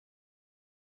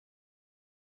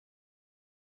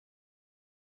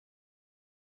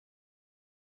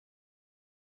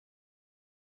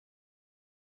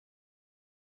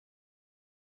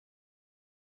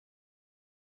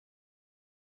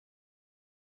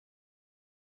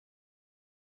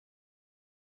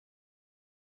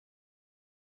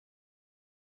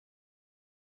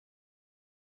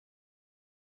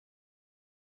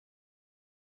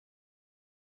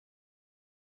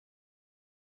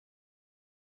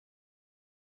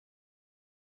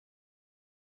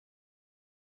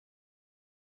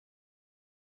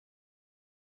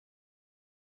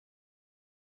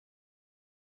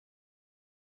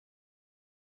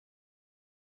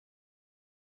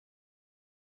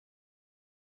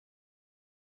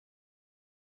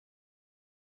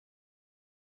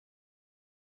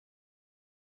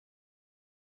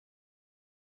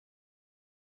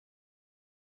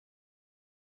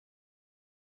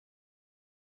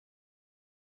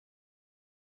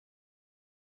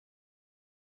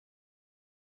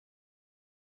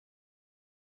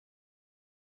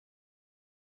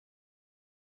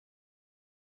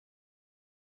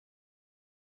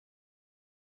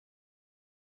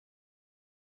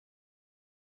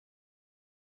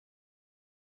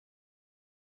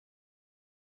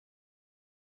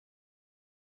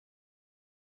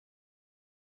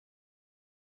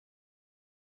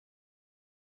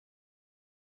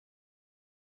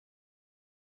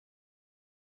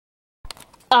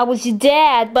I was your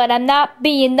dad, but I'm not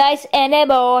being nice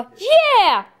anymore.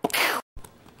 Yeah!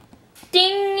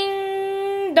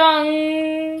 Ding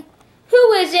dong.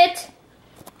 Who is it?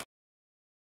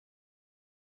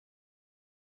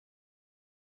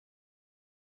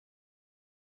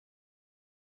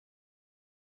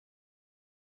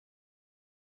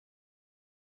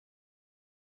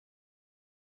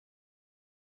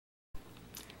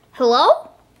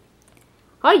 Hello?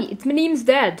 Hi, it's Maneem's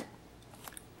dad.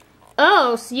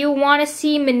 Oh, so you want to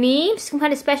see Maneem? Some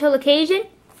kind of special occasion?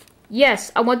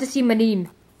 Yes, I want to see Maneem.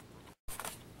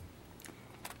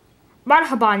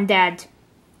 Marhaban, Dad.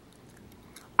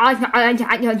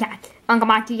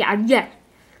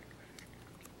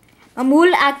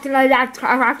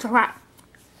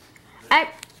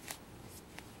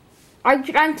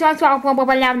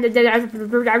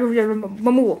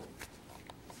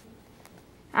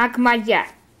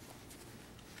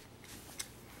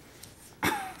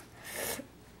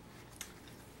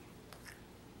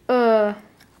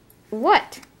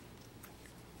 What?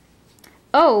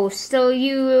 Oh, so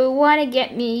you want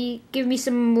to give me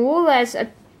some wool as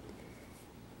a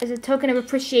token of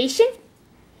appreciation?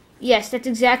 Yes, that's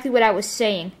exactly what I was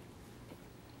saying.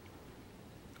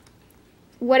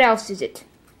 What else is it?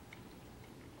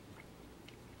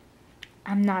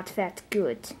 I'm not that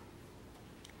good.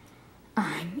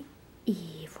 I'm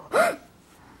evil.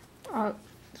 Was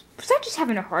I just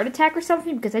having a heart attack or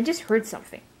something? Because I just heard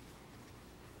something.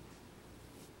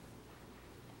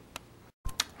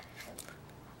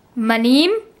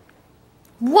 Maneem?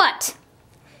 What?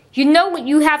 You know what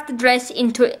you have to dress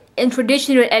in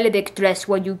traditional Arabic dress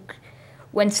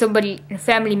when somebody, a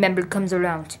family member comes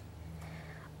around.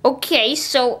 Okay,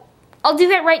 so I'll do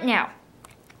that right now.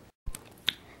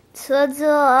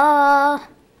 Ta-da!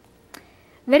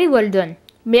 Very well done.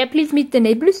 May I please meet the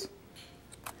neighbors?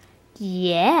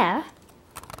 Yeah.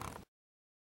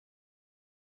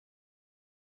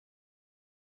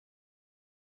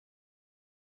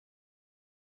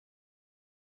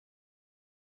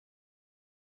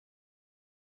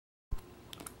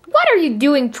 What are you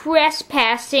doing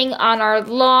trespassing on our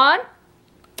lawn?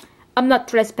 I'm not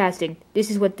trespassing.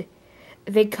 This is what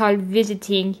they call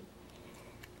visiting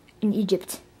in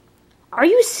Egypt. Are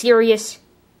you serious?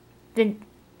 Then,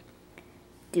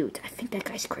 dude, I think that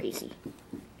guy's crazy.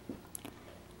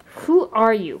 Who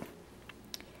are you?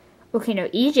 Okay, no,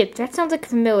 Egypt, that sounds like a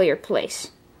familiar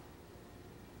place.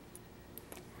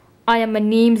 I am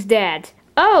Maneem's dad.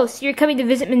 Oh, so you're coming to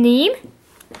visit Maneem?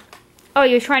 Oh,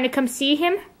 you're trying to come see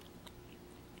him?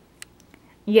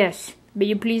 Yes, may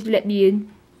you please let me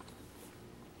in?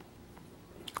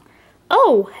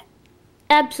 Oh,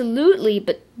 absolutely,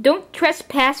 but don't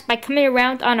trespass by coming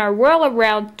around on our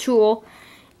whirl-around tool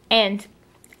and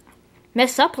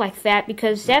mess up like that,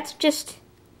 because that's just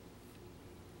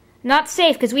not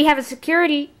safe, because we have a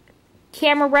security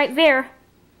camera right there.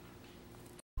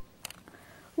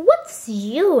 What's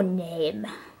your name?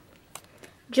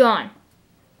 John.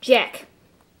 Jack.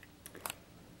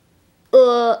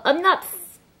 I'm not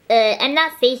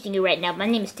facing you right now. My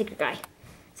name is Sticker Guy.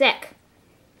 Zach.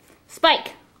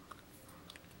 Spike.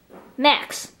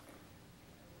 Max.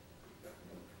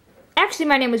 Actually,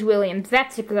 my name is William.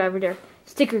 That's Sticker Guy over there.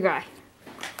 Sticker Guy.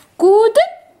 Good.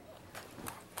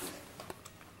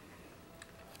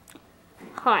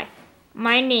 Hi.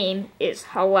 My name is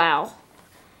Halal.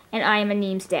 And I am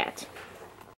Maneem's dad.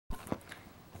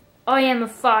 I am a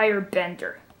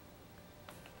firebender.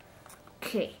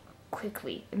 Okay,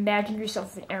 quickly. Imagine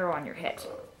yourself with an arrow on your head.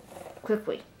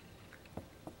 Quickly.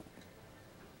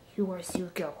 You are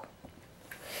Zuko.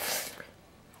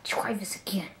 Try this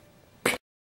again.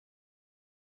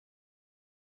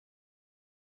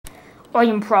 I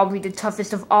am probably the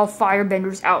toughest of all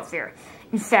firebenders out there.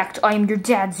 In fact, I am your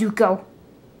dad, Zuko.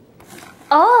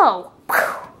 Oh!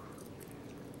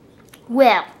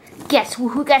 Well, guess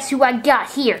who I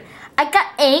got here? I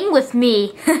got Aang with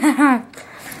me.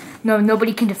 No,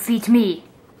 nobody can defeat me.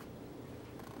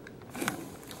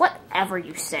 Whatever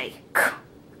you say.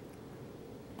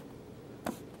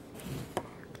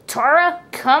 Tara,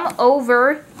 come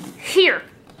over here.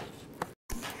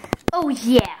 Oh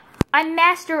yeah, I'm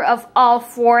master of all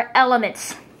 4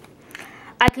 elements.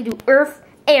 I can do earth,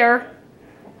 air,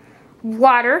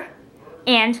 water,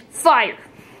 and fire.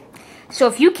 So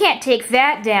if you can't take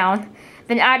that down,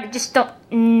 then I just don't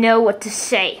know what to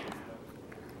say.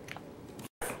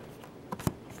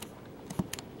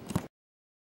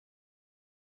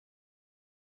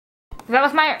 That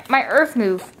was my earth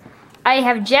move. I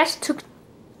have just took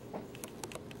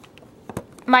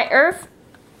my earth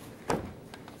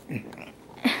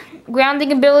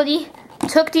grounding ability,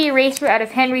 took the eraser out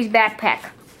of Henry's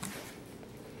backpack.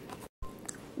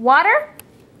 Water?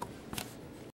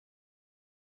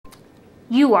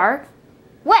 You are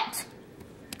wet.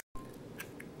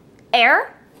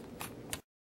 Air?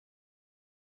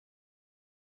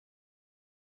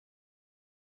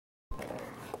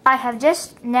 I have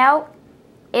just now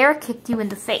air kicked you in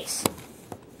the face.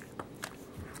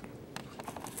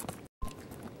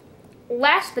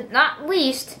 Last but not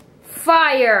least,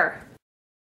 fire.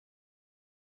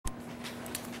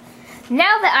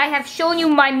 Now that I have shown you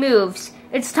my moves,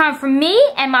 it's time for me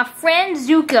and my friend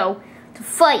Zuko to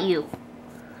fight you.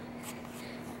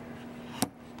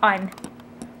 I'm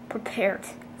prepared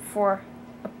for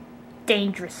a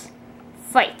dangerous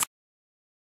fight.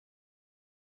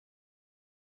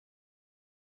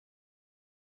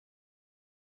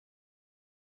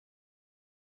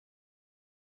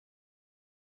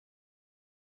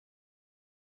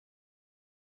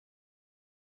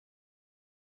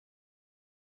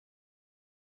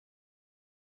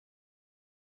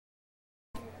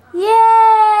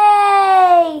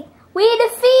 Yay! We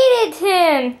defeated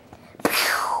him!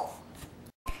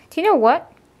 Do you know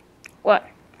what? What?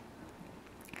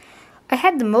 I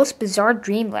had the most bizarre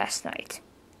dream last night.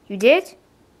 You did?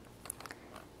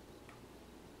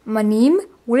 Maneem,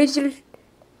 what is your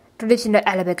traditional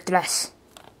Arabic dress?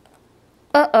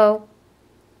 Uh-oh.